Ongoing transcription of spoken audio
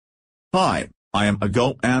Hi, I am a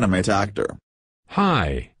GoAnimate actor.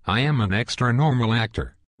 Hi, I am an Xtranormal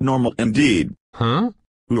actor. Normal indeed. Huh?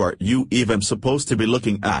 Who are you even supposed to be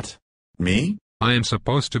looking at? Me? I am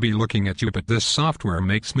supposed to be looking at you, but this software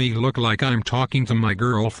makes me look like I'm talking to my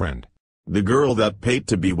girlfriend. The girl that paid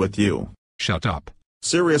to be with you. Shut up.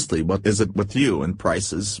 Seriously, what is it with you and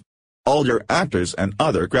prices? All your actors and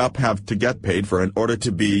other crap have to get paid for in order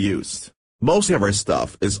to be used. Most of our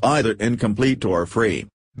stuff is either incomplete or free.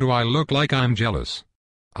 Do I look like I'm jealous?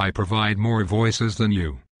 I provide more voices than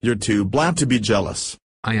you. You're too bland to be jealous.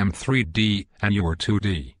 I am 3D and you're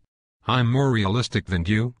 2D. I'm more realistic than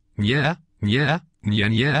you. Yeah.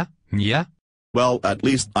 Well, at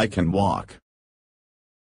least I can walk.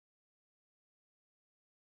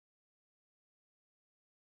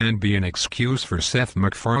 And be an excuse for Seth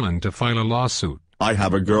MacFarlane to file a lawsuit. I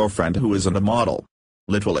have a girlfriend who isn't a model.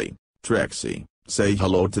 Literally. Trixie, say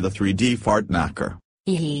hello to the 3D fart knacker.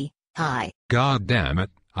 Hee. Hi. God damn it,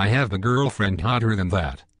 I have a girlfriend hotter than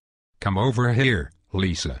that. Come over here,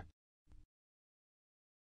 Lisa.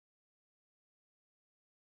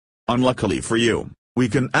 Unluckily for you, we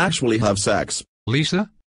can actually have sex. Lisa?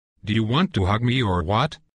 Do you want to hug me or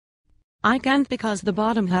what? I can't because the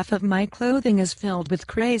bottom half of my clothing is filled with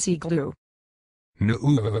crazy glue. No.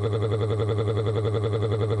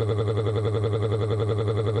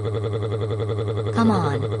 Come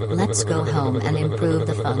on, let's go home and improve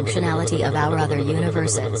the functionality of our other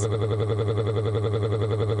universes.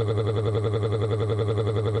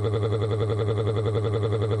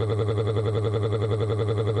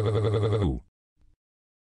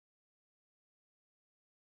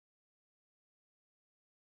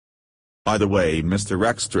 By the way, Mr.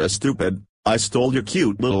 Extra Stupid, I stole your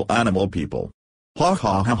cute little animal people. Ha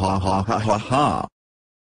ha ha ha ha ha ha ha.